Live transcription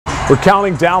We're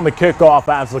counting down the kickoff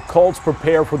as the Colts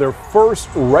prepare for their first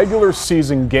regular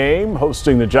season game,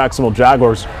 hosting the Jacksonville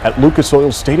Jaguars at Lucas Oil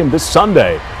Stadium this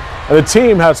Sunday. And the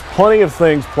team has plenty of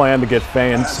things planned to get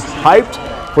fans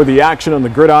hyped for the action on the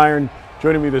gridiron.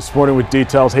 Joining me this morning with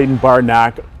details, Hayden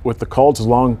Barnack with the Colts,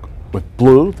 along with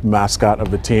Blue, the mascot of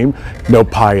the team. No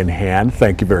pie in hand.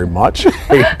 Thank you very much.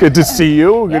 Good to see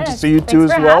you. Good to see you too as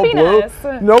well,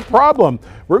 Blue. No problem.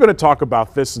 We're going to talk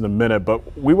about this in a minute,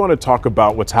 but we want to talk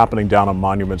about what's happening down on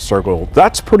Monument Circle.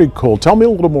 That's pretty cool. Tell me a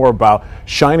little more about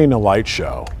Shining a Light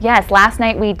Show. Yes, last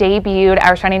night we debuted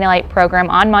our Shining a Light program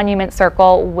on Monument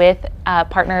Circle with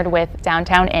partnered with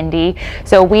Downtown Indy.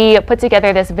 So we put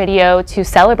together this video to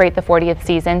celebrate the 40th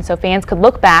season so fans could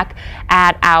look back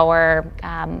at our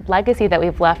legacy that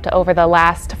we've left over the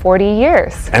last 40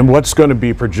 years. And what's going to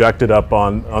be projected up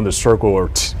on the circle,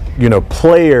 or you know,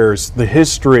 players, the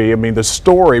history, I mean, the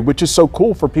story, which is so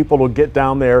cool for people to get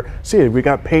down there. See, we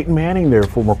got Peyton Manning there,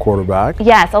 former quarterback.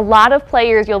 Yes, a lot of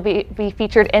players you'll be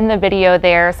featured in the video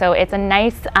there. So it's a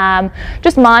nice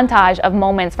just montage of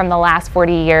moments from the last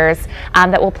 40 years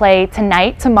that will play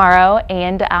tonight, tomorrow,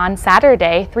 and on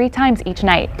Saturday, 3 times each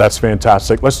night. That's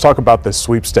fantastic. Let's talk about the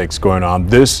sweepstakes going on.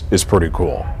 This is pretty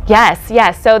cool. Yes.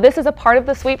 So this is a part of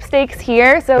the sweepstakes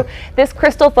here. So this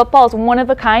crystal football is one of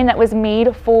a kind that was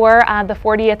made for the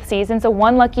 40th season. So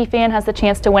one lucky fan has the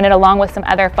chance to win it, along with some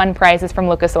other fun prizes from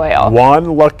Lucas Oil.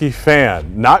 One lucky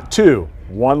fan, not two.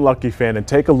 One lucky fan. And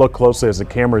take a look closely as the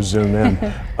cameras zoom in,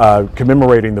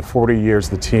 commemorating the 40 years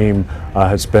the team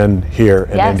has been here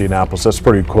in Indianapolis. That's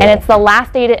pretty cool. And it's the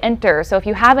last day to enter. So if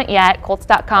you haven't yet,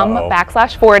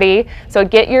 Colts.com/40. So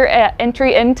get your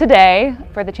entry in today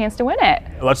for the chance to win it.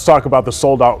 Let's talk about the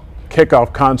sold out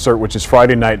kickoff concert, which is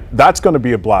Friday night. That's going to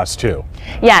be a blast too.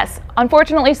 Yes,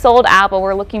 unfortunately sold out, but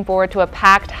we're looking forward to a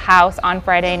packed house on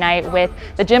Friday night with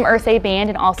the Jim Irsay Band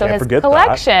and also his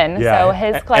collection. So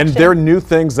his collection. And there are new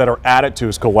things that are added to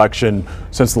his collection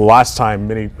since the last time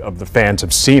many of the fans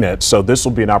have seen it. So this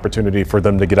will be an opportunity for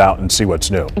them to get out and see what's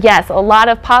new. Yes, a lot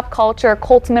of pop culture,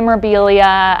 Colts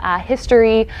memorabilia,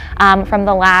 history from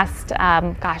the last,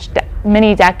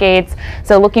 many decades.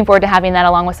 So looking forward to having that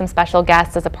along with some special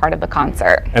guests as a part of the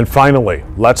concert. And finally,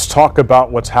 let's talk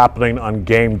about what's happening on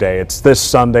game day. It's this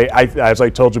Sunday. As I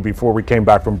told you before we came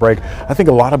back from break, I think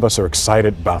a lot of us are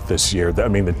excited about this year. I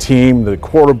mean, the team, the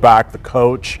quarterback, the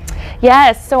coach.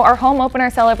 Yes, so our home opener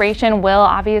celebration will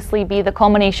obviously be the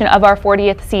culmination of our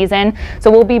 40th season. So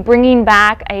we'll be bringing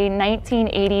back a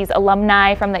 1980s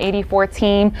alumni from the '84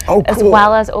 team, as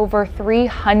well as over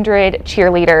 300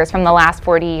 cheerleaders from the last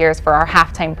 40 years for our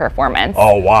halftime performance.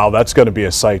 Oh wow, that's going to be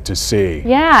a sight to see.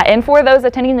 Yeah, and for those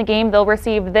attending the game, they'll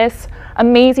receive this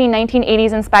amazing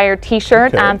 1980s inspired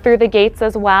t-shirt through the gates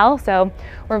as well. So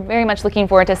we're very much looking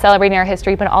forward to celebrating our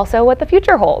history, but also what the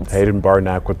future holds. Hayden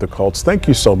Barnack with the Colts, thank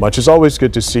you so much. It's always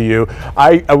good to see you.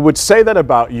 I would say that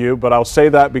about you, but I'll say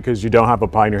that because you don't have a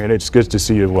pie in your hand. It's good to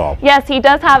see you as well. Yes, he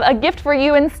does have a gift for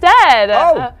you instead.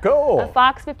 Oh, cool. A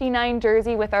Fox 59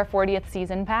 jersey with our 40th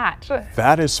season patch.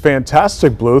 That is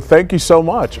fantastic, Blue. Thank you so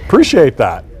much. Appreciate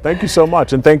that. Thank you so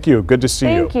much, and thank you. Good to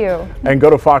see you. Thank you. And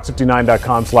go to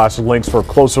fox59.com/links for a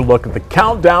closer look at the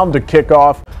countdown to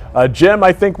kickoff. Jim,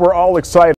 I think we're all excited.